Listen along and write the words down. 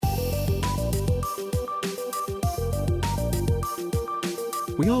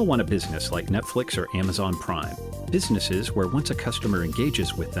We all want a business like Netflix or Amazon Prime. Businesses where once a customer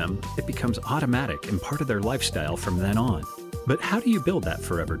engages with them, it becomes automatic and part of their lifestyle from then on. But how do you build that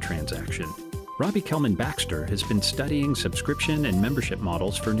forever transaction? Robbie Kellman Baxter has been studying subscription and membership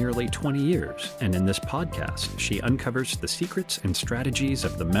models for nearly 20 years, and in this podcast, she uncovers the secrets and strategies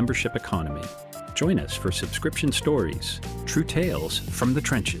of the membership economy. Join us for Subscription Stories, true tales from the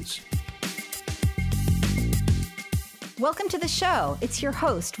trenches. Welcome to the show. It's your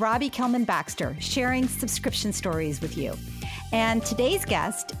host, Robbie Kellman Baxter, sharing subscription stories with you. And today's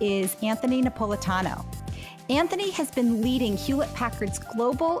guest is Anthony Napolitano. Anthony has been leading Hewlett-Packard's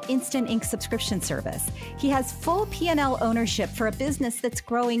global Instant Ink subscription service. He has full P&L ownership for a business that's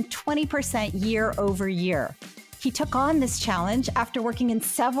growing 20% year over year. He took on this challenge after working in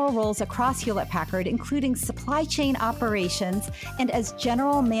several roles across Hewlett-Packard, including supply chain operations and as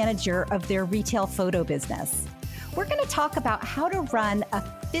general manager of their retail photo business. We're going to talk about how to run a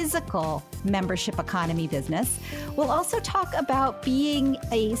physical membership economy business. We'll also talk about being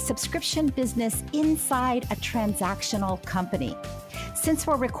a subscription business inside a transactional company. Since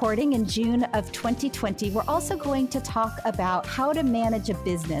we're recording in June of 2020, we're also going to talk about how to manage a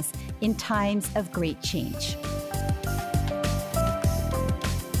business in times of great change.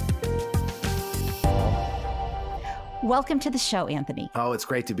 Welcome to the show, Anthony. Oh, it's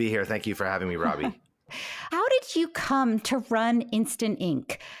great to be here. Thank you for having me, Robbie. How did you come to run Instant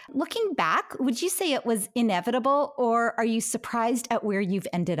Ink? Looking back, would you say it was inevitable, or are you surprised at where you've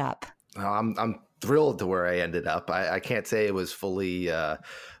ended up? I'm thrilled to where I ended up. I can't say it was fully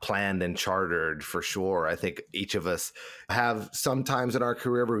planned and chartered for sure. I think each of us have some times in our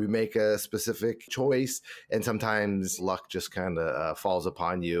career where we make a specific choice, and sometimes luck just kind of falls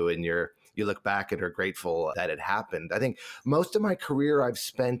upon you, and you look back and are grateful that it happened. I think most of my career I've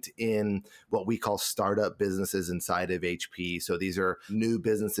spent in what we call startup businesses inside of HP. So these are new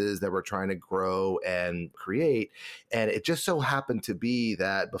businesses that we're trying to grow and create. And it just so happened to be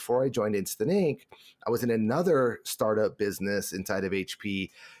that before I joined Instant Ink, I was in another startup business inside of HP,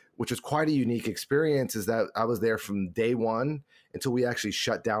 which was quite a unique experience, is that I was there from day one until we actually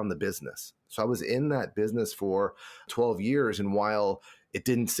shut down the business. So I was in that business for 12 years. And while it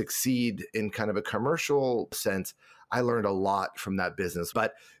didn't succeed in kind of a commercial sense, I learned a lot from that business.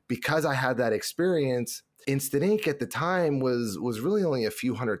 But because I had that experience, Instant Ink at the time was really only a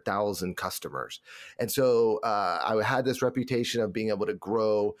few 100,000 customers. And so I had this reputation of being able to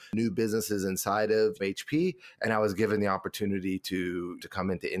grow new businesses inside of HP. And I was given the opportunity to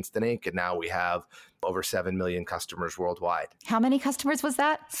come into Instant Ink. And now we have over 7 million customers worldwide. How many customers was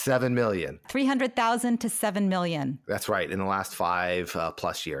that? 7 million. 300,000 to 7 million. That's right. In the last 5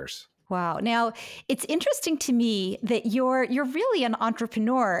 plus years. Wow. Now, it's interesting to me that you're really an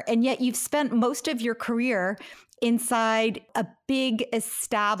entrepreneur, and yet you've spent most of your career inside a big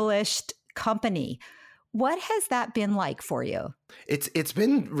established company. What has that been like for you? It's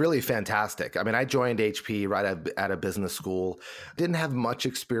been really fantastic. I mean, I joined HP right at a business school, didn't have much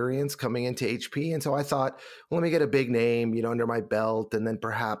experience coming into HP. And so I thought, well, let me get a big name, under my belt, and then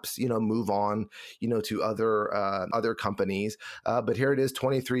perhaps, move on, to other companies. But here it is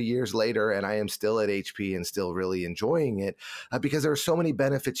 23 years later, and I am still at HP and still really enjoying it because there are so many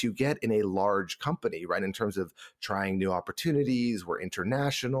benefits you get in a large company, right? In terms of trying new opportunities, we're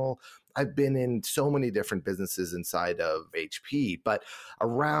international. I've been in so many different businesses inside of HP, but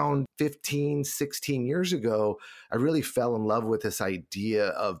around 15, 16 years ago, I really fell in love with this idea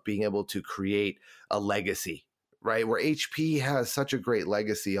of being able to create a legacy, right? Where HP has such a great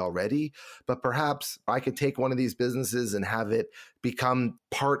legacy already, but perhaps I could take one of these businesses and have it become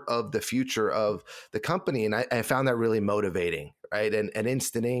part of the future of the company. And I found that really motivating, right? And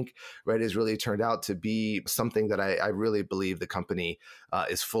Instant Ink, right, has really turned out to be something that I really believe the company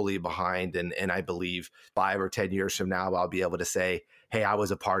is fully behind. And I believe 5 or 10 years from now, I'll be able to say, hey, I was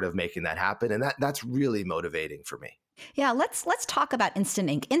a part of making that happen. And that's really motivating for me. Yeah, let's talk about Instant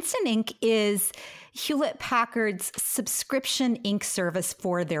Ink. Instant Ink is Hewlett-Packard's subscription ink service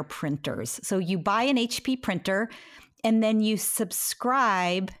for their printers. So you buy an HP printer, and then you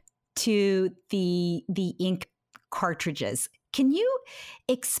subscribe to the ink cartridges. Can you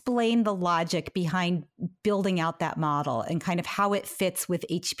explain the logic behind building out that model and kind of how it fits with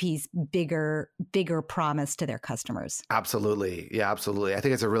HP's bigger promise to their customers? Absolutely. Yeah, absolutely. I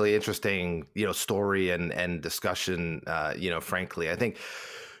think it's a really interesting, story and discussion, frankly. I think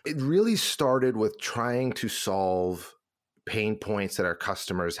it really started with trying to solve pain points that our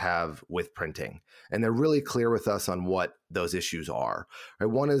customers have with printing. And they're really clear with us on what those issues are. Right?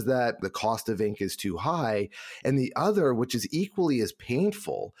 One is that the cost of ink is too high. And the other, which is equally as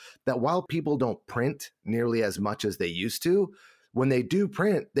painful, that while people don't print nearly as much as they used to, when they do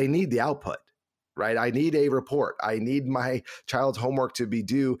print, they need the output, right? I need a report. I need my child's homework to be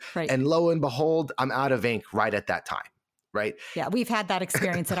due. Right. And lo and behold, I'm out of ink right at that time. Right. Yeah, we've had that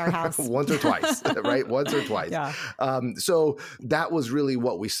experience at our house. Once or twice, right? Once or twice. Yeah. So that was really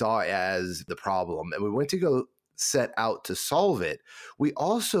what we saw as the problem. And we went to go set out to solve it. We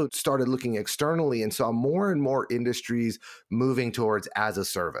also started looking externally and saw more and more industries moving towards as a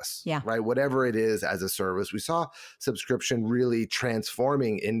service, right? Whatever it is as a service. We saw subscription really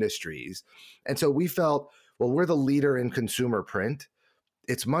transforming industries. And so we felt, well, we're the leader in consumer print.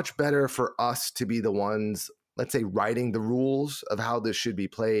 It's much better for us to be the ones, let's say, writing the rules of how this should be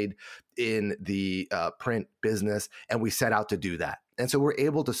played in the print business. And we set out to do that. And so we're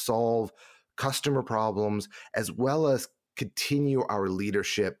able to solve customer problems as well as continue our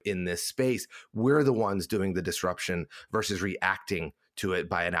leadership in this space. We're the ones doing the disruption versus reacting to it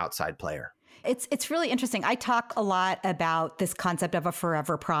by an outside player. It's really interesting. I talk a lot about this concept of a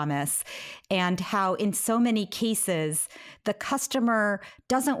forever promise and how in so many cases, the customer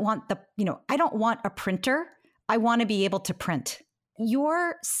doesn't want I don't want a printer. I want to be able to print.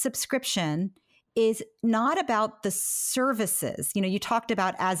 Your subscription is not about the services. You talked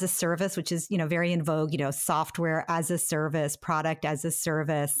about as a service, which is, very in vogue, software as a service, product as a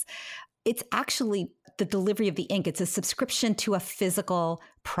service. It's actually the delivery of the ink. It's a subscription to a physical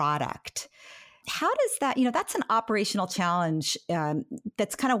product. How does that, that's an operational challenge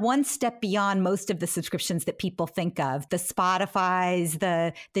that's kind of one step beyond most of the subscriptions that people think of, the Spotify's,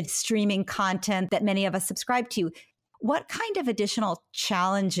 the streaming content that many of us subscribe to. What kind of additional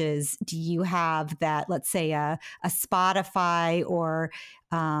challenges do you have that, let's say, a Spotify or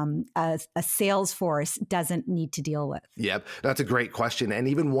a Salesforce doesn't need to deal with? Yep, that's a great question. And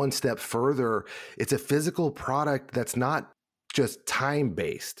even one step further, it's a physical product that's not just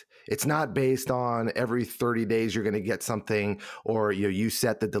time-based. It's not based on every 30 days you're going to get something or you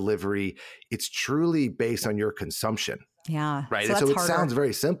set the delivery. It's truly based on your consumption. Yeah. Right. So it sounds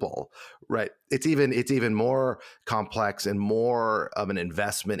very simple, right? It's even more complex and more of an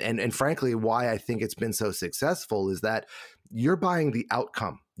investment. And frankly, why I think it's been so successful is that you're buying the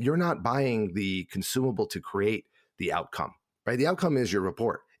outcome. You're not buying the consumable to create the outcome, right? The outcome is your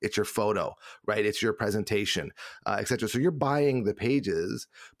report. It's your photo, right? It's your presentation, et cetera. So you're buying the pages,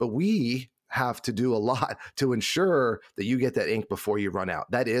 but we have to do a lot to ensure that you get that ink before you run out.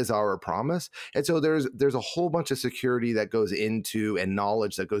 That is our promise. And so there's a whole bunch of security that goes into and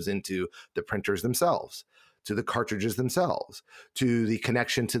knowledge that goes into the printers themselves, to the cartridges themselves, to the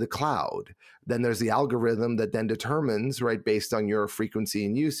connection to the cloud. Then there's the algorithm that then determines, right, based on your frequency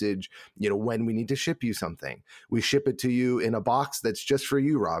and usage, when we need to ship you something. We ship it to you in a box that's just for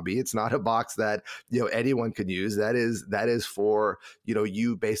you, Robbie. It's not a box that, anyone could use. That is for,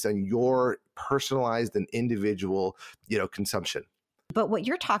 you based on your personalized and individual, consumption. But what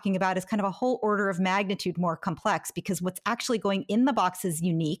you're talking about is kind of a whole order of magnitude more complex because what's actually going in the box is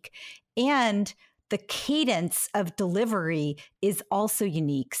unique and the cadence of delivery is also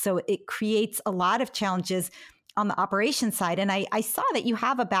unique. So it creates a lot of challenges on the operations side. And I saw that you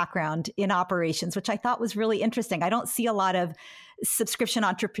have a background in operations, which I thought was really interesting. I don't see a lot of subscription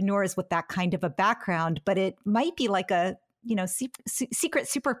entrepreneurs with that kind of a background, but it might be like a, secret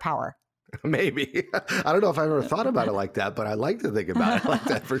superpower. Maybe. I don't know if I've ever thought about it like that, but I like to think about it like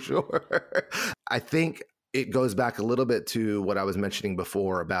that for sure. I think it goes back a little bit to what I was mentioning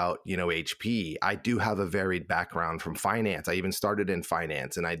before about, HP. I do have a varied background from finance. I even started in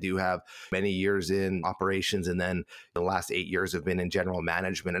finance and I do have many years in operations. And then the last 8 years have been in general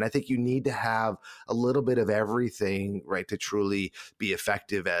management. And I think you need to have a little bit of everything, right, to truly be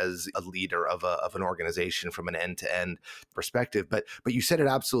effective as a leader of an organization from an end-to-end perspective. But you said it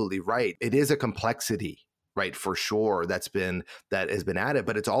absolutely right. It is a complexity, right, for sure, that has been added,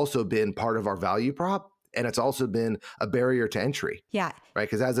 but it's also been part of our value prop. And it's also been a barrier to entry. Yeah. Right.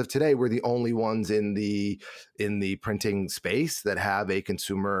 Because as of today, we're the only ones in the printing space that have a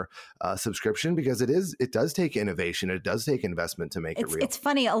consumer subscription because it does take innovation. It does take investment to make it real. It's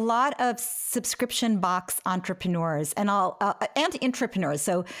funny. A lot of subscription box entrepreneurs and intrapreneurs.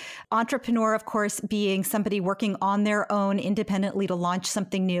 So entrepreneur, of course, being somebody working on their own independently to launch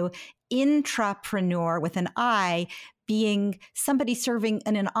something new. Intrapreneur with an I being somebody serving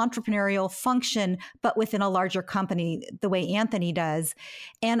in an entrepreneurial function, but within a larger company, the way Anthony does.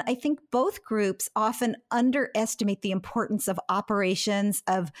 And I think both groups often underestimate the importance of operations,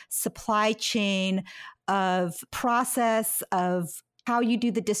 of supply chain, of process, of how you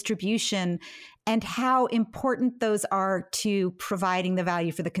do the distribution, and how important those are to providing the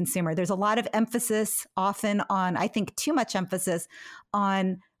value for the consumer. There's a lot of emphasis often on, I think too much emphasis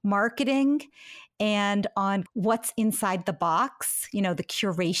on marketing and on what's inside the box, the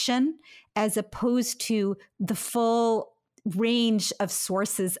curation, as opposed to the full range of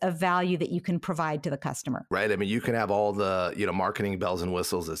sources of value that you can provide to the customer. Right. I mean, you can have all the, marketing bells and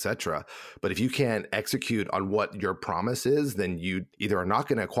whistles, et cetera. But if you can't execute on what your promise is, then you either are not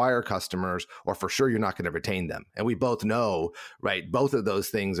going to acquire customers or for sure you're not going to retain them. And we both know, right, both of those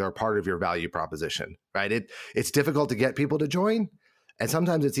things are part of your value proposition, right? It's difficult to get people to join. And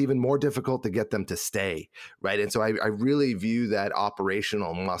sometimes it's even more difficult to get them to stay, right? And so I really view that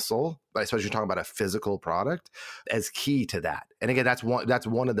operational muscle, especially talking about a physical product, as key to that. And again, that's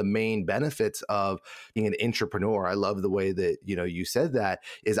one of the main benefits of being an entrepreneur. I love the way that you said that,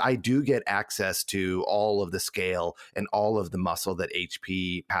 is I do get access to all of the scale and all of the muscle that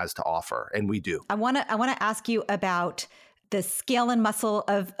HP has to offer, and we do. I want to ask you about the scale and muscle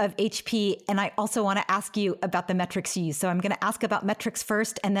of HP. And I also want to ask you about the metrics you use. So I'm going to ask about metrics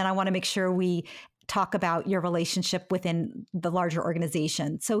first, and then I want to make sure we talk about your relationship within the larger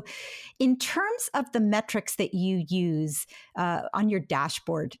organization. So in terms of the metrics that you use on your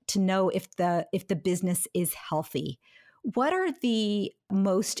dashboard to know if the business is healthy, what are the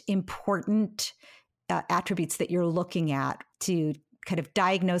most important attributes that you're looking at to kind of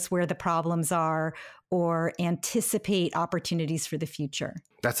diagnose where the problems are or anticipate opportunities for the future?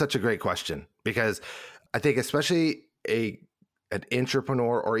 That's such a great question, because I think especially an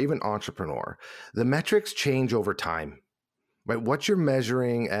entrepreneur or even entrepreneur, the metrics change over time, right? What you're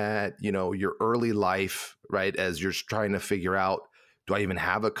measuring at, your early life, right, as you're trying to figure out, do I even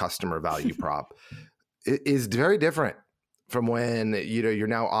have a customer value prop, is very different from when you're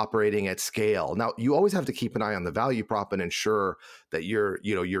now operating at scale. Now, you always have to keep an eye on the value prop and ensure that you're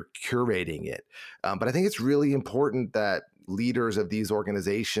curating it. But I think it's really important that leaders of these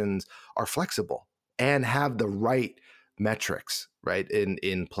organizations are flexible and have the right metrics, right,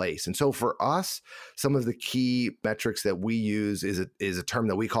 in place. And so for us, some of the key metrics that we use is a term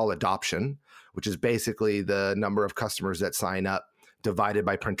that we call adoption, which is basically the number of customers that sign up divided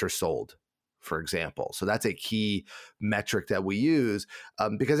by printers sold, for example. So that's a key metric that we use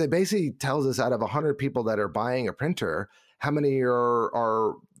because it basically tells us out of 100 people that are buying a printer, how many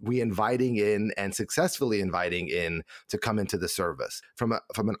are we inviting in and successfully inviting in to come into the service. From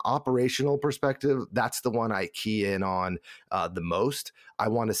an operational perspective, that's the one I key in on the most. I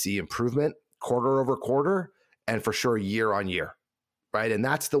want to see improvement quarter over quarter and for sure year on year, right? And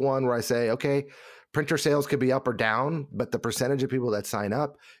that's the one where I say, okay, printer sales could be up or down, but the percentage of people that sign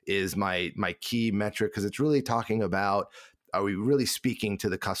up is my key metric, because it's really talking about, are we really speaking to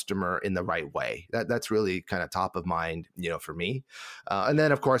the customer in the right way? That's really kind of top of mind, for me. And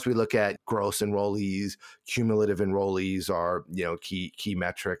then, of course, we look at gross enrollees, cumulative enrollees are, key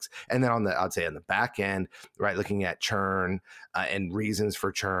metrics. And then I'd say on the back end, right, looking at churn and reasons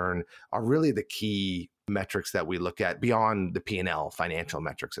for churn are really the key metrics that we look at beyond the P&L financial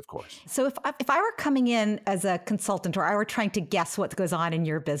metrics, of course. So if I were coming in as a consultant, or I were trying to guess what goes on in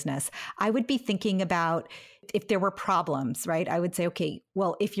your business, I would be thinking about if there were problems, right? I would say, okay,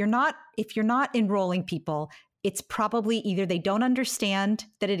 well, if you're not enrolling people, it's probably either they don't understand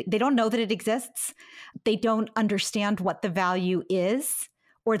they don't know that it exists, they don't understand what the value is,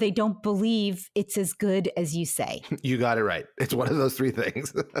 or they don't believe it's as good as you say. You got it right. It's one of those three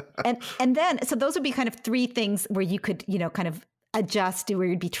things. and then, so those would be kind of three things where you could, kind of adjust, where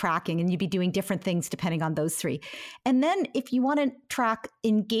you'd be tracking, and you'd be doing different things depending on those three. And then if you want to track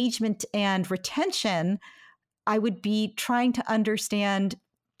engagement and retention, I would be trying to understand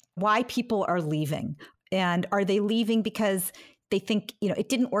why people are leaving. And are they leaving because they think, it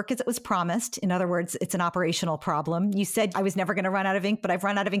didn't work as it was promised? In other words, it's an operational problem. You said I was never going to run out of ink, but I've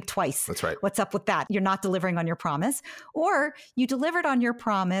run out of ink twice. That's right. What's up with that? You're not delivering on your promise. Or you delivered on your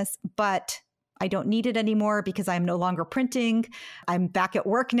promise, but I don't need it anymore because I'm no longer printing. I'm back at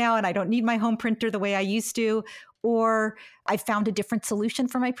work now and I don't need my home printer the way I used to. Or I found a different solution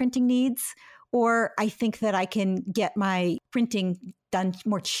for my printing needs. Or I think that I can get my printing done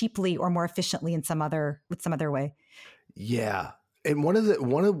more cheaply or more efficiently with some other way. Yeah. And one of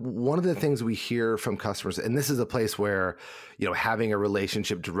the things we hear from customers, and this is a place where, having a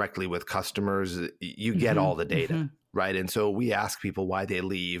relationship directly with customers, you get all the data, right? And so we ask people why they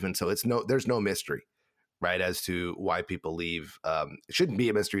leave. And so there's no mystery, right, as to why people leave. It shouldn't be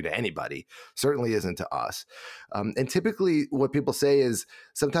a mystery to anybody, certainly isn't to us. And typically what people say is,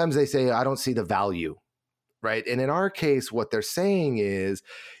 sometimes they say, I don't see the value, right? And in our case, what they're saying is,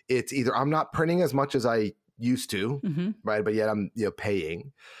 it's either I'm not printing as much as I used to, right? But yet I'm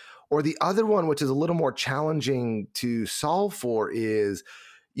paying. Or the other one, which is a little more challenging to solve for, is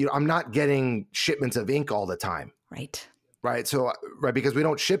I'm not getting shipments of ink all the time. Right. right? So, right, because we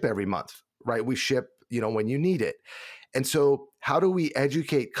don't ship every month, right? We ship, when you need it. And so how do we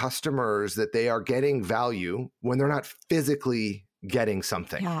educate customers that they are getting value when they're not physically getting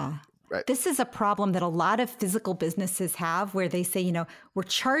something? Yeah. Right. This is a problem that a lot of physical businesses have where they say, we're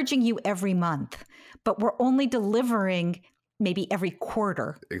charging you every month, but we're only delivering maybe every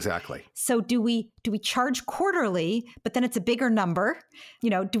quarter. Exactly. So do we charge quarterly, but then it's a bigger number?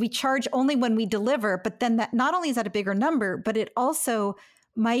 Do we charge only when we deliver, but then that not only is that a bigger number, but it also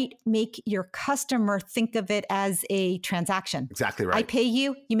might make your customer think of it as a transaction. Exactly right. I pay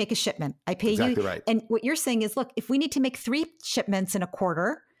you, you make a shipment. I pay you. Exactly right. And what you're saying is, look, if we need to make 3 shipments in a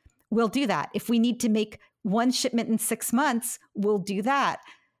quarter, we'll do that. If we need to make 1 shipment in 6 months, we'll do that.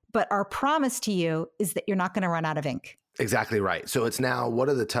 But our promise to you is that you're not going to run out of ink. Exactly right. So it's now, what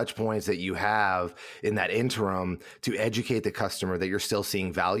are the touch points that you have in that interim to educate the customer that you're still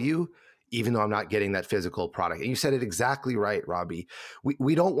seeing value, even though I'm not getting that physical product? And you said it exactly right, Robbie.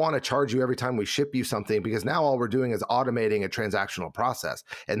 We don't want to charge you every time we ship you something, because now all we're doing is automating a transactional process.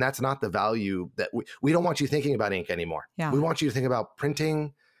 And that's not the value that we don't want you thinking about ink anymore. Yeah. We want you to think about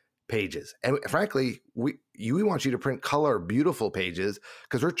printing pages. And frankly, we want you to print color, beautiful pages,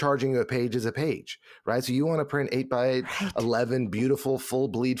 because we're charging you a page as a page, right? So you want to print 8 by 11 beautiful full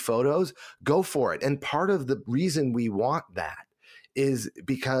bleed photos, go for it. And part of the reason we want that is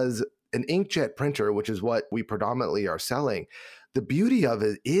because an inkjet printer, which is what we predominantly are selling, the beauty of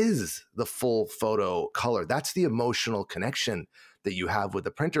it is the full photo color. That's the emotional connection that you have with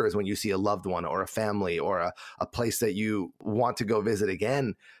the printer, is when you see a loved one or a family or a place that you want to go visit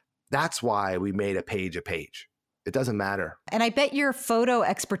again. That's why we made a page a page. It doesn't matter. And I bet your photo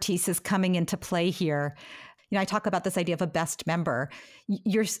expertise is coming into play here. I talk about this idea of a best member.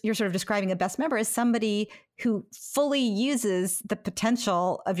 You're sort of describing a best member as somebody who fully uses the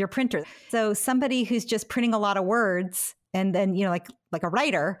potential of your printer. So somebody who's just printing a lot of words and then, like a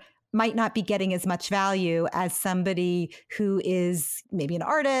writer might not be getting as much value as somebody who is maybe an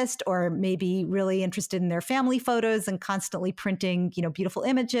artist or maybe really interested in their family photos and constantly printing, beautiful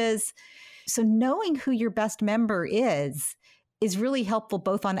images. So knowing who your best member is really helpful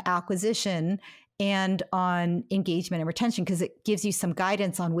both on acquisition and on engagement and retention, because it gives you some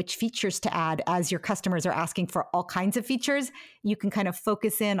guidance on which features to add. As your customers are asking for all kinds of features, you can kind of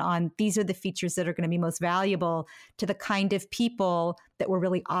focus in on, these are the features that are going to be most valuable to the kind of people that we're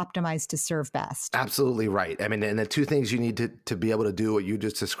really optimized to serve best. Absolutely right. I mean, and the 2 things you need to be able to do what you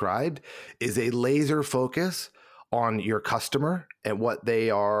just described is a laser focus on your customer and what they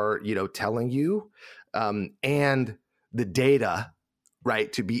are, telling you, and the data,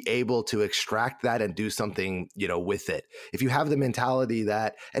 right, to be able to extract that and do something, with it. If you have the mentality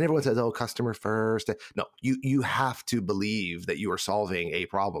that, and everyone says, oh, customer first. No, you have to believe that you are solving a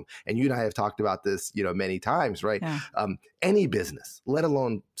problem. And you and I have talked about this, many times, right? Yeah. Any business, let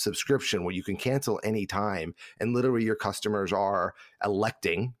alone subscription, where you can cancel any time, and literally your customers are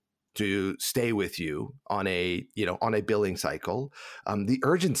electing to stay with you on a billing cycle. The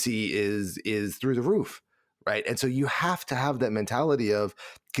urgency is through the roof. Right. And so you have to have that mentality of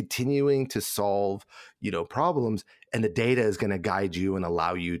continuing to solve, problems, and the data is going to guide you and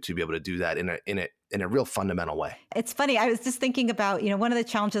allow you to be able to do that in a real fundamental way. It's funny. I was just thinking about, one of the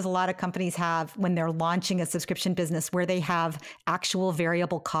challenges a lot of companies have when they're launching a subscription business where they have actual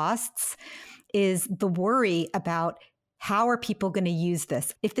variable costs is the worry about, how are people going to use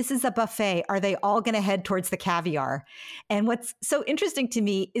this? If this is a buffet, are they all going to head towards the caviar? And what's so interesting to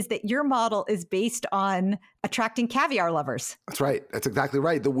me is that your model is based on attracting caviar lovers. That's right. That's exactly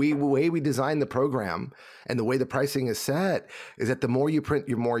right. The way we design the program and the way the pricing is set is that the more you print,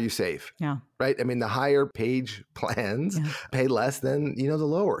 the more you save. Yeah. Right. I mean, the higher page plans pay less than, the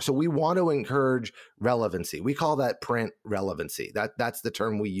lower. So we want to encourage relevancy. We call that print relevancy. That's the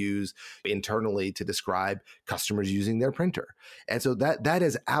term we use internally to describe customers using their printer. And so that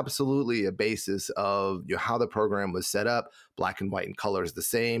is absolutely a basis of how the program was set up. Black and white and color is the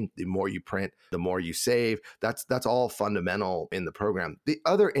same. The more you print, the more you save. That's all fundamental in the program. The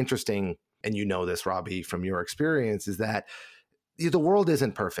other interesting, and this, Robbie, from your experience, is that the world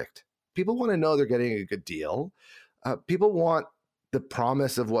isn't perfect. People want to know they're getting a good deal. People want the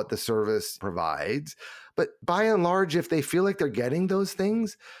promise of what the service provides. But by and large, if they feel like they're getting those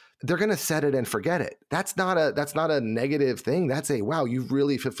things, they're going to set it and forget it. That's not a negative thing. That's wow, you've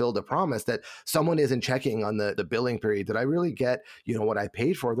really fulfilled a promise that someone isn't checking on the billing period. Did I really get, what I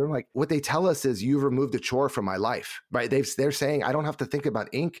paid for? They're like, what they tell us is, you've removed a chore from my life, right? They're saying, I don't have to think about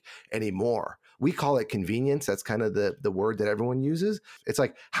ink anymore. We call it convenience. That's kind of the word that everyone uses. It's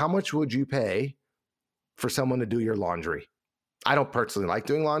like, how much would you pay for someone to do your laundry? I don't personally like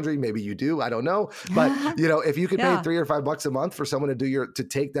doing laundry. Maybe you do. I don't know. But if you could pay $3 or $5 a month for someone to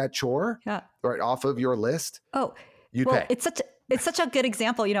take that chore right off of your list, you'd pay. It's such a good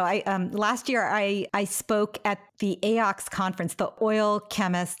example. I last year I spoke at the AOX conference, the Oil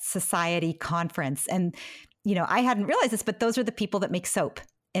Chemists Society conference. And, I hadn't realized this, but those are the people that make soap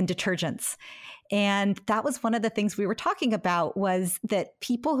and detergents. And that was one of the things we were talking about, was that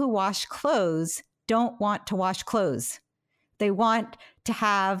people who wash clothes don't want to wash clothes. They want to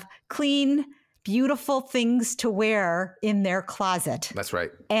have clean, beautiful things to wear in their closet. That's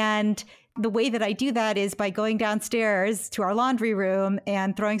right. And the way that I do that is by going downstairs to our laundry room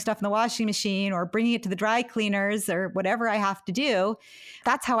and throwing stuff in the washing machine or bringing it to the dry cleaners or whatever I have to do.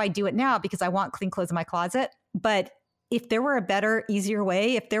 That's how I do it now, because I want clean clothes in my closet. But if there were a better, easier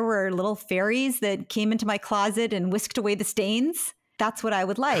way, if there were little fairies that came into my closet and whisked away the stains, that's what I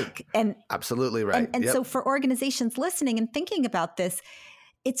would like. And absolutely right. And so for organizations listening and thinking about this,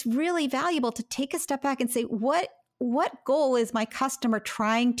 it's really valuable to take a step back and say, what goal is my customer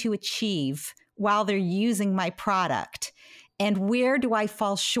trying to achieve while they're using my product? And where do I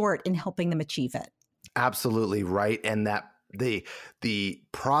fall short in helping them achieve it? Absolutely right. And that the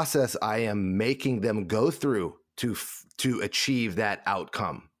process I am making them go through to achieve that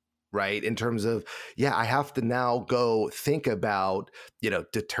outcome, right? In terms of, I have to now go think about,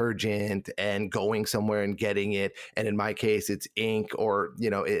 detergent and going somewhere and getting it. And in my case, it's ink or,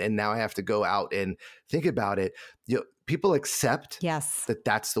 and now I have to go out and think about it. People accept that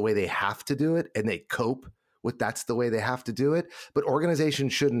that's the way they have to do it, and they cope with that's the way they have to do it. But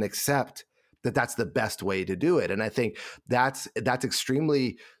organizations shouldn't accept that that's the best way to do it. And I think that's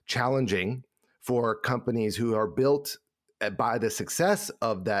extremely challenging for companies who are built by the success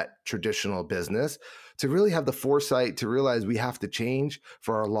of that traditional business to really have the foresight to realize we have to change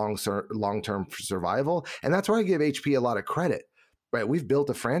for our long-term survival. And that's where I give HP a lot of credit, right? We've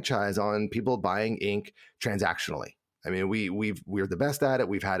built a franchise on people buying ink transactionally. I mean, we're the best at it.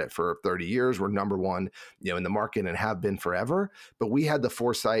 We've had it for 30 years. We're number one, in the market and have been forever. But we had the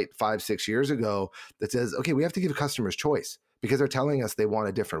foresight 5-6 years ago that says, okay, we have to give customers choice, because they're telling us they want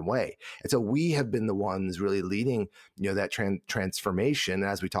a different way. And so we have been the ones really leading, that transformation.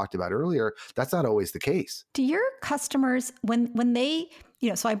 As we talked about earlier, that's not always the case. Do your customers, when they,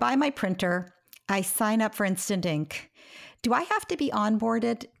 so I buy my printer, I sign up for Instant Ink. Do I have to be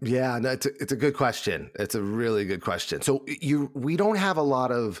onboarded? Yeah, no, it's a good question. It's a really good question. So we don't have a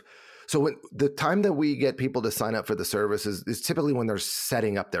lot of, so when the time that we get people to sign up for the service is typically when they're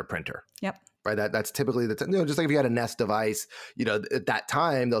setting up their printer. Yep. Right. That's typically just like if you had a Nest device, at that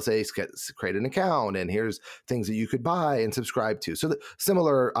time they'll say create an account and here's things that you could buy and subscribe to. So the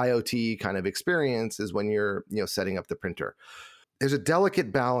similar IoT kind of experience is when you're, setting up the printer. There's a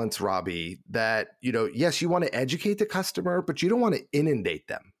delicate balance, Robbie, that, yes, you want to educate the customer, but you don't want to inundate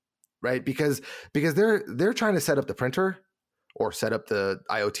them, right? Because they're trying to set up the printer or set up the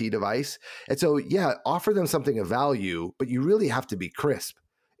IoT device. And so, offer them something of value, but you really have to be crisp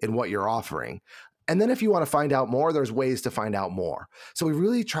in what you're offering. And then if you want to find out more, there's ways to find out more. So we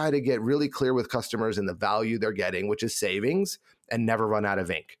really try to get really clear with customers in the value they're getting, which is savings and never run out of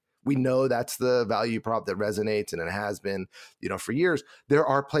ink. We know that's the value prop that resonates, and it has been, for years. There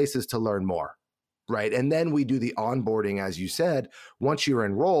are places to learn more, right? And then we do the onboarding, as you said. Once you're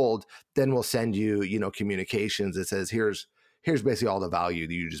enrolled, then we'll send you, communications that says, here's basically all the value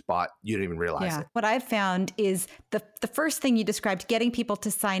that you just bought. You didn't even realize it. What I've found is the first thing you described, getting people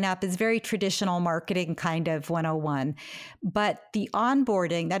to sign up, is very traditional marketing kind of 101. But the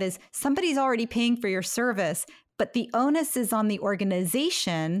onboarding, that is, somebody's already paying for your service, but the onus is on the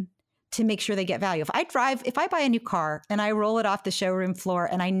organization to make sure they get value. If I buy a new car and I roll it off the showroom floor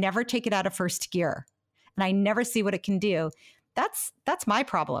and I never take it out of first gear and I never see what it can do, that's my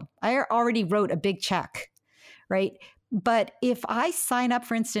problem. I already wrote a big check, right? But if I sign up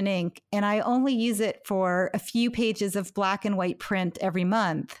for Instant Ink and I only use it for a few pages of black and white print every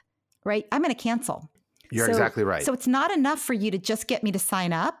month, right, I'm going to cancel. You're exactly right. So it's not enough for you to just get me to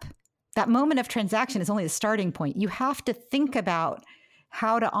sign up. That moment of transaction is only the starting point. You have to think about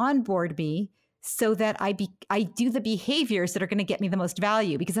how to onboard me so that I do the behaviors that are going to get me the most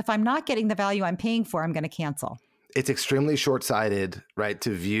value. Because if I'm not getting the value I'm paying for, I'm going to cancel. It's extremely short-sighted, right,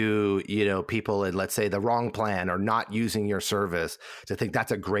 to view, people in, let's say, the wrong plan or not using your service to think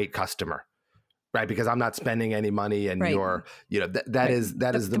that's a great customer, right? Because I'm not spending any money and right. You're, that is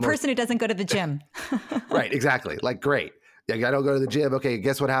the person who doesn't go to the gym. Right, exactly. Like, great. I don't go to the gym. Okay,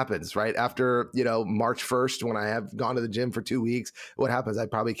 guess what happens, right? After, March 1st, when I have gone to the gym for 2 weeks, what happens? I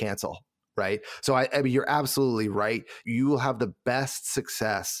probably cancel, right? So I mean, you're absolutely right. You will have the best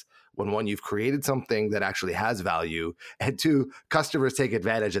success when one, you've created something that actually has value, and two, customers take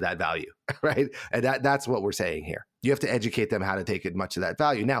advantage of that value, right? And that's what we're saying here. You have to educate them how to take as much of that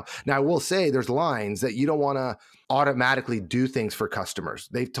value. Now I will say there's lines that you don't want to automatically do things for customers.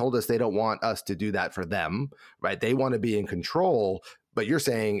 They've told us they don't want us to do that for them, right? They want to be in control, but you're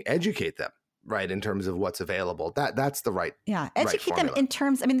saying educate them, right? In terms of what's available. That's the right. Yeah. Educate them in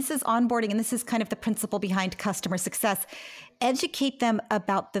terms, I mean, this is onboarding, and this is kind of the principle behind customer success. Educate them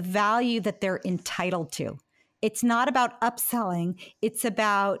about the value that they're entitled to. It's not about upselling. It's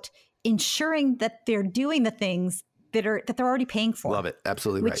about ensuring that they're doing the things that they're already paying for. Love it.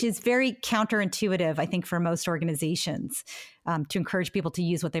 Absolutely which is very counterintuitive, I think, for most organizations, to encourage people to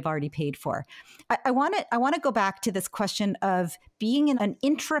use what they've already paid for. I want to go back to this question of being an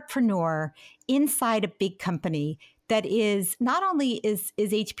intrapreneur inside a big company that is not only is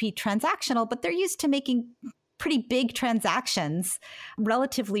HP transactional, but they're used to making pretty big transactions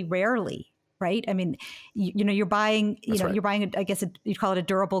relatively rarely. Right. I mean, you're buying, you're buying, I guess you'd call it a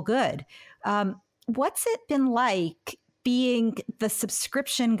durable good. What's it been like being the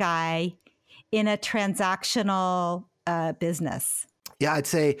subscription guy in a transactional business? Yeah, I'd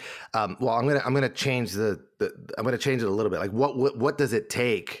say, I'm gonna change I'm gonna change it a little bit. Like, what does it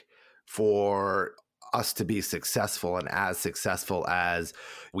take for us to be successful and as successful as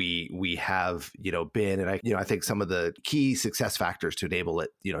we have, been? And I think some of the key success factors to enable it,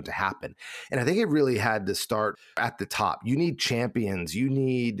 to happen. And I think it really had to start at the top. You need champions. You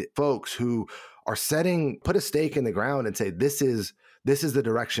need folks who are put a stake in the ground and say, this is the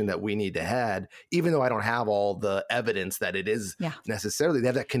direction that we need to head, even though I don't have all the evidence that it is necessarily. They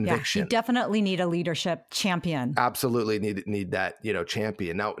have that conviction. Yeah, you definitely need a leadership champion. Absolutely need that,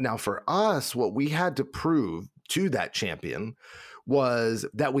 champion. Now for us, what we had to prove to that champion was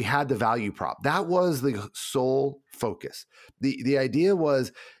that we had the value prop. That was the sole focus. The idea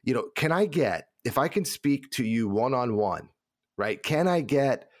was, if I can speak to you one-on-one, right? Can I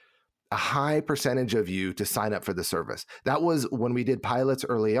get a high percentage of you to sign up for the service? That was when we did pilots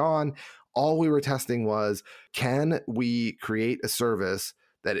early on. All we were testing was, can we create a service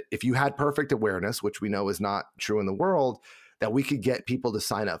that if you had perfect awareness, which we know is not true in the world, that we could get people to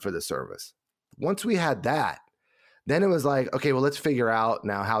sign up for the service. Once we had that, then it was like, okay, well, let's figure out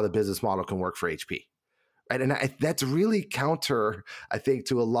now how the business model can work for HP. Right? And that's really counter, I think,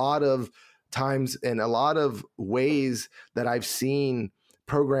 to a lot of times and a lot of ways that I've seen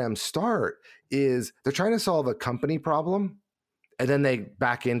programs start, is they're trying to solve a company problem, and then they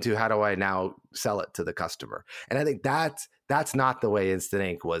back into, how do I now sell it to the customer? And I think that's not the way Instant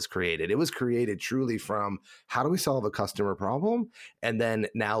Ink was created. It was created truly from, how do we solve a customer problem, and then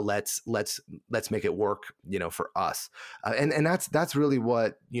now let's make it work, for us. And that's really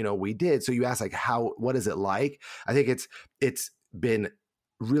what we did. So you asked, like, what is it like? I think it's been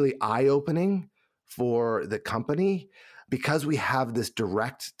really eye-opening for the company, because we have this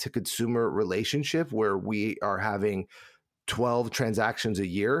direct to consumer relationship where we are having 12 transactions a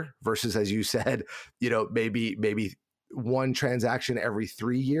year versus, as you said, maybe one transaction every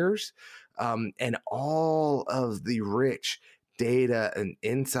 3 years. And all of the rich data and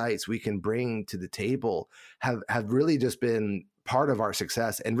insights we can bring to the table have really just been part of our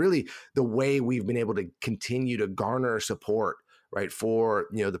success, and really the way we've been able to continue to garner support, right, for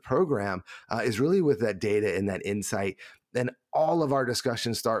the program is really with that data and that insight. Then all of our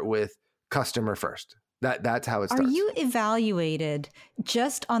discussions start with customer first. That's how it starts. Are you evaluated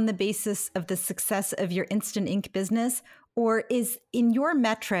just on the basis of the success of your Instant Ink business, or is in your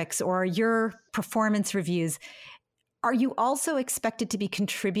metrics or your performance reviews, are you also expected to be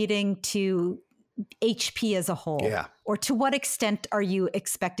contributing to HP as a whole? Yeah. Or to what extent are you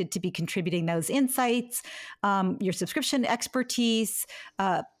expected to be contributing those insights, your subscription expertise,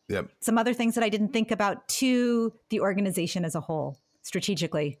 some other things that I didn't think about, to the organization as a whole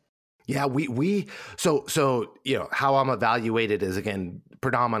strategically? Yeah, so how I'm evaluated is, again,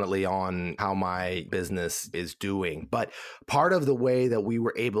 predominantly on how my business is doing. But part of the way that we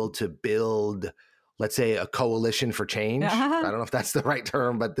were able to build, let's say, a coalition for change, I don't know if that's the right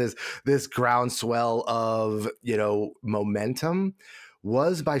term, but this groundswell of, momentum,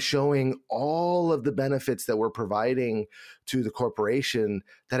 was by showing all of the benefits that we're providing to the corporation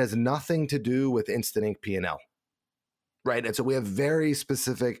that has nothing to do with Instant Ink P&L. Right. And so we have very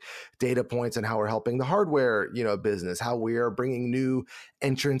specific data points on how we're helping the hardware, business, how we are bringing new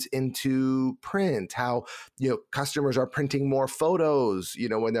entrants into print, how, customers are printing more photos,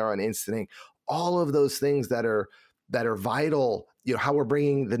 when they're on Instant Ink, all of those things that are vital, how we're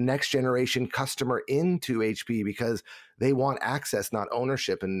bringing the next generation customer into HP because they want access, not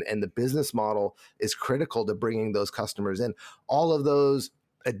ownership. And the business model is critical to bringing those customers in. All of those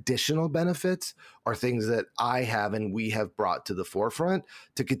additional benefits are things that I have and we have brought to the forefront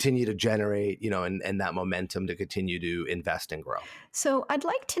to continue to generate, and that momentum to continue to invest and grow. So I'd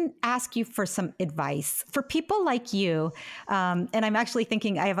like to ask you for some advice for people like you. And I'm actually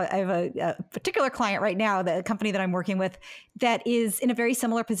thinking I have a particular client right now, the company that I'm working with, that is in a very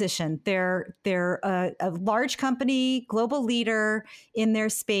similar position. They're a large company, global leader in their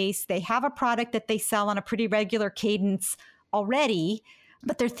space. They have a product that they sell on a pretty regular cadence already,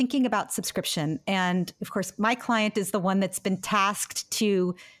 but they're thinking about subscription. And of course, my client is the one that's been tasked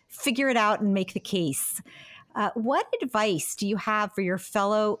to figure it out and make the case. What advice do you have for your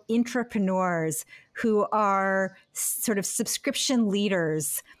fellow entrepreneurs who are sort of subscription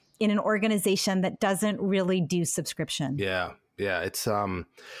leaders in an organization that doesn't really do subscription? Yeah. It's I'm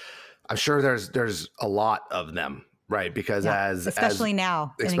sure there's a lot of them, right? Because especially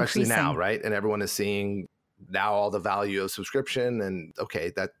now, right? And everyone is seeing now all the value of subscription, and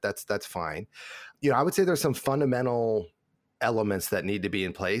okay, that's fine. I would say there's some fundamental elements that need to be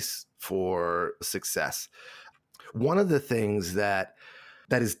in place for success. One of the things that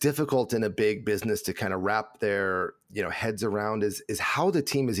is difficult in a big business to kind of wrap their heads around is how the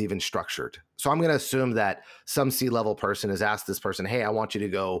team is even structured. So I'm going to assume that some C-level person has asked this person, "Hey, I want you to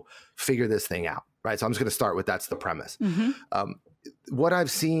go figure this thing out," right? So I'm just going to start with that's the premise. Mm-hmm. What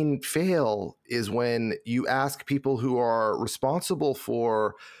I've seen fail is when you ask people who are responsible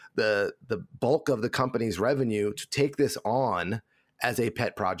for the bulk of the company's revenue to take this on as a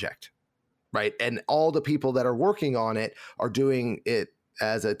pet project, right? And all the people that are working on it are doing it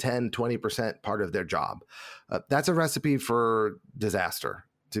as a 10, 20% part of their job. That's a recipe for disaster,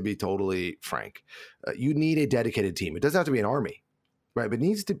 to be totally frank. You need a dedicated team. It doesn't have to be an army, right? But it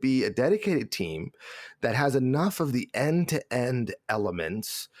needs to be a dedicated team that has enough of the end-to-end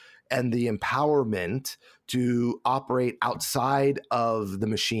elements and the empowerment to operate outside of the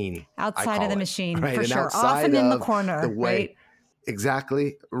machine. Outside of the machine, right? For and sure. Often in the corner, right?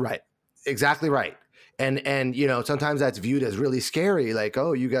 Exactly right. And sometimes that's viewed as really scary, like,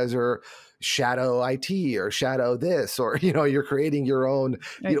 oh, you guys are shadow IT or shadow this, or, you're creating your own,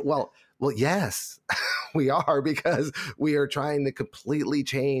 right. Well, yes, we are, because we are trying to completely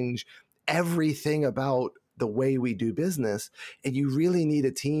change everything about the way we do business. And you really need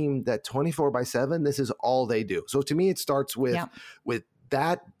a team that 24/7, this is all they do. So to me, it starts with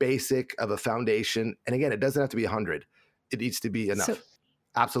that basic of a foundation. And again, it doesn't have to be 100. It needs to be enough.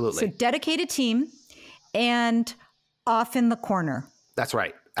 Absolutely. So dedicated team and off in the corner. That's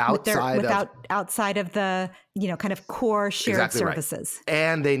right. Outside of the, kind of core shared services. Right.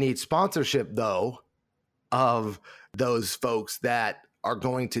 And they need sponsorship, though, of those folks that are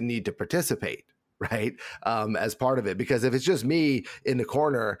going to need to participate, right? As part of it. Because if it's just me in the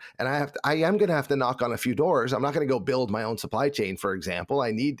corner and I am going to have to knock on a few doors, I'm not going to go build my own supply chain, for example.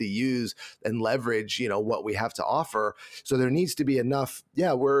 I need to use and leverage, what we have to offer. So there needs to be enough.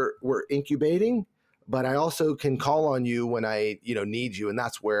 Yeah, we're incubating, but I also can call on you when I, need you. And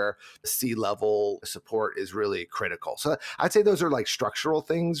that's where C-level support is really critical. So I'd say those are like structural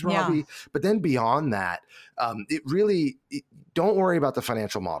things, Robbie. Yeah. But then beyond that, don't worry about the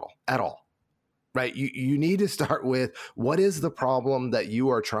financial model at all. Right. You need to start with what is the problem that you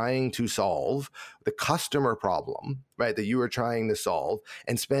are trying to solve, the customer problem, right, that you are trying to solve,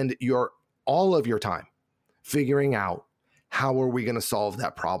 and spend all of your time figuring out how are we going to solve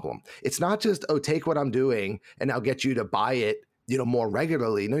that problem. It's not just, take what I'm doing and I'll get you to buy it, more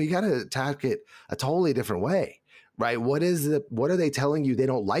regularly. No, you got to attack it a totally different way, right? What are they telling you they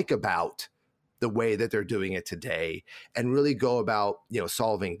don't like about the way that they're doing it today, and really go about,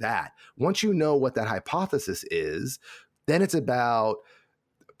 solving that. Once you know what that hypothesis is, then it's about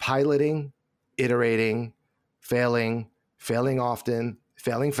piloting, iterating, failing often,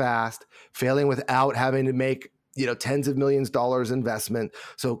 failing fast, failing without having to make, tens of millions of dollars investment.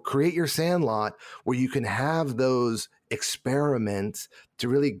 So create your sandlot where you can have those experiments to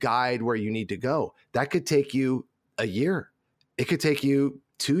really guide where you need to go. That could take you a year. It could take you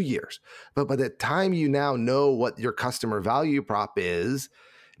 2 years. But by the time you now know what your customer value prop is,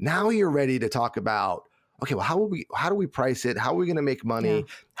 now you're ready to talk about, okay, well, how do we price it? How are we going to make money?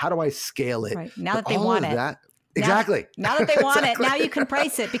 Yeah. How do I scale it? Right. Now that they want it. Exactly. Now that they want it, now you can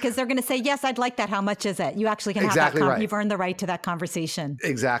price it, because they're going to say, yes, I'd like that. How much is it? You actually can have that. Right. You've earned the right to that conversation.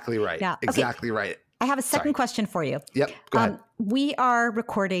 Exactly right. Yeah. Exactly right. I have a second question for you. Yep. Go ahead. We are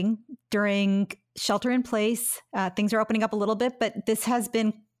recording during shelter in place. Things are opening up a little bit, but this has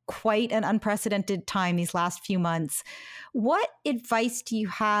been quite an unprecedented time these last few months. What advice do you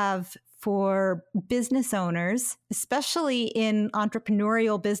have for business owners, especially in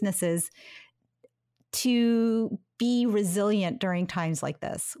entrepreneurial businesses, to be resilient during times like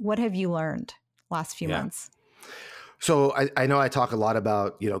this? What have you learned last few months? So I know I talk a lot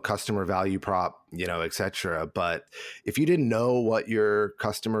about, customer value prop, et cetera. But if you didn't know what your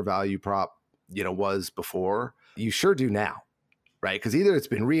customer value prop, was before, you sure do now, right? Because either it's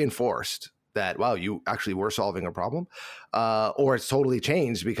been reinforced that, wow, you actually were solving a problem, or it's totally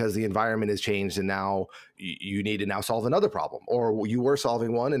changed because the environment has changed and now you need to now solve another problem, or you were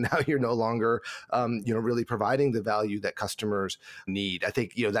solving one and now you're no longer, really providing the value that customers need. I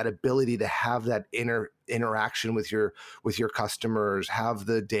think, that ability to have that interaction with your customers, have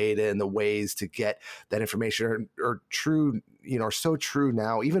the data and the ways to get that information are true, are so true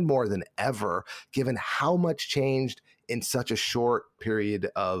now, even more than ever, given how much changed in such a short period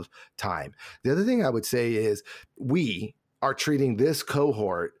of time. The other thing I would say is we are treating this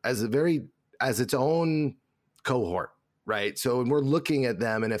cohort as its own cohort, right? So when we're looking at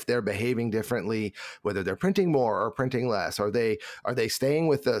them and if they're behaving differently, whether they're printing more or printing less, are they staying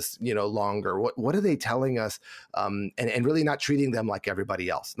with us, longer? What are they telling us? And really not treating them like everybody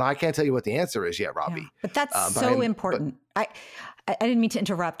else. Now, I can't tell you what the answer is yet, Robbie. Yeah, but that's so important. I didn't mean to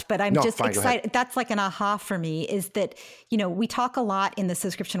interrupt, but I'm just excited. That's like an aha for me is that, we talk a lot in the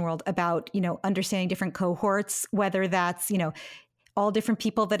subscription world about, understanding different cohorts, whether that's, all different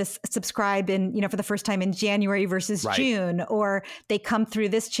people that subscribe in, for the first time in January versus June, or they come through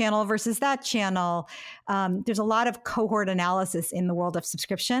this channel versus that channel. There's a lot of cohort analysis in the world of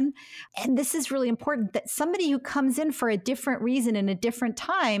subscription. And this is really important that somebody who comes in for a different reason in a different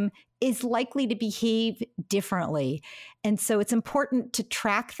time is likely to behave differently. And so it's important to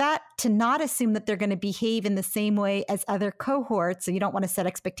track that, to not assume that they're going to behave in the same way as other cohorts. So you don't want to set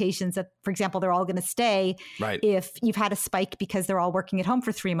expectations that, for example, they're all going to stay if you've had a spike because they're all working at home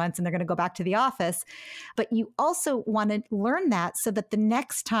for 3 months and they're going to go back to the office. But you also want to learn that so that the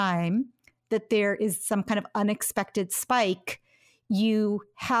next time that there is some kind of unexpected spike, you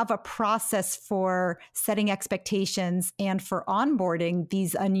have a process for setting expectations and for onboarding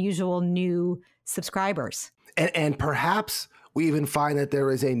these unusual new subscribers. And perhaps we even find that there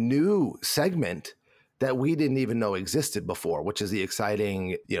is a new segment that we didn't even know existed before, which is the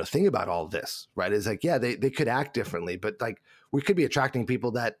exciting, thing about all of this, right? Is like, they could act differently, but like we could be attracting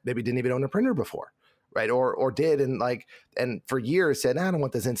people that maybe didn't even own a printer before, right? Or did, and for years said, I don't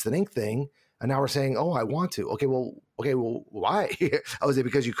want this instant ink thing. And now we're saying, oh, I want to. Okay, well, why? Was it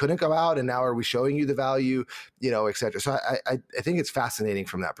because you couldn't go out and now are we showing you the value, et cetera? So I think it's fascinating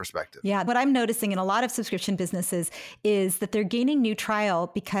from that perspective. Yeah. What I'm noticing in a lot of subscription businesses is that they're gaining new trial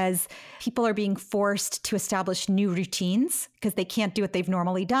because people are being forced to establish new routines because they can't do what they've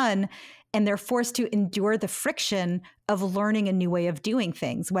normally done. And they're forced to endure the friction of learning a new way of doing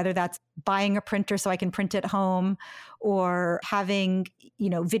things, whether that's buying a printer so I can print at home or having,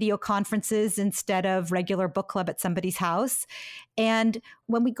 video conferences instead of regular book club at somebody's house. And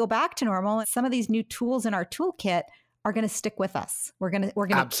when we go back to normal, some of these new tools in our toolkit are going to stick with us. We're going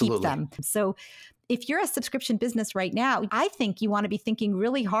to keep them. So if you're a subscription business right now, I think you want to be thinking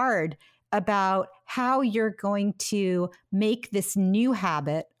really hard about how you're going to make this new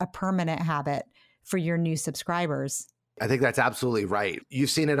habit a permanent habit for your new subscribers. I think that's absolutely right.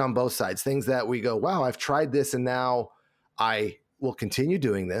 You've seen it on both sides. Things that we go, wow, I've tried this and now I will continue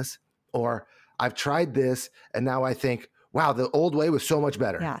doing this. Or I've tried this and now I think, wow, the old way was so much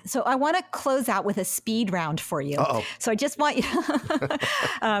better. Yeah. So I want to close out with a speed round for you. Uh-oh. So I just want you,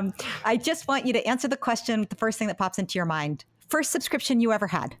 to answer the question, the first thing that pops into your mind. First subscription you ever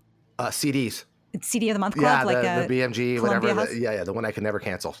had? CDs. It's CD of the Month Club? Yeah, the BMG, Columbia whatever. The one I can never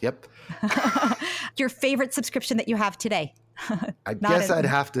cancel. Yep. Your favorite subscription that you have today? I guess I'd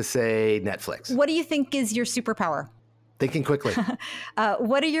have to say Netflix. What do you think is your superpower? Thinking quickly.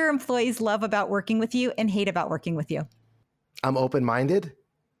 What do your employees love about working with you and hate about working with you? I'm open-minded,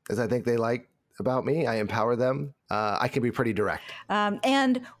 as I think they like about me. I empower them. I can be pretty direct.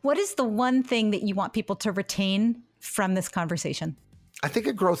 And what is the one thing that you want people to retain from this conversation? I think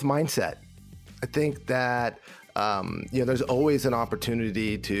a growth mindset. I think that, there's always an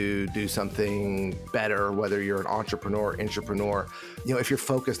opportunity to do something better, whether you're an entrepreneur, intrapreneur, if you're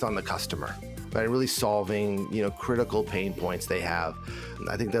focused on the customer, right? Really solving, critical pain points they have.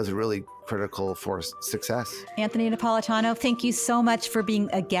 I think those are really critical for success. Anthony Napolitano, thank you so much for being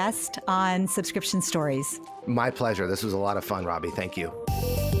a guest on Subscription Stories. My pleasure. This was a lot of fun, Robbie. Thank you.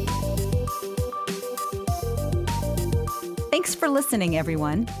 Thanks for listening,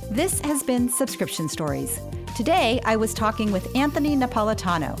 everyone. This has been Subscription Stories. Today, I was talking with Anthony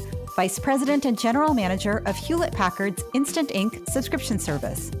Napolitano, Vice President and General Manager of Hewlett-Packard's Instant Ink subscription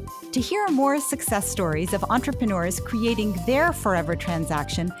service. To hear more success stories of entrepreneurs creating their forever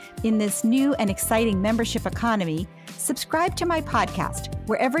transaction in this new and exciting membership economy, subscribe to my podcast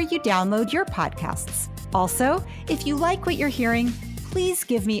wherever you download your podcasts. Also, if you like what you're hearing, please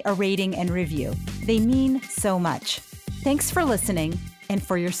give me a rating and review. They mean so much. Thanks for listening and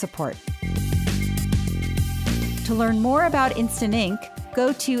for your support. To learn more about Instant Ink,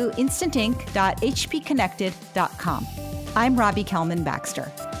 go to instantink.hpconnected.com. I'm Robbie Kellman Baxter.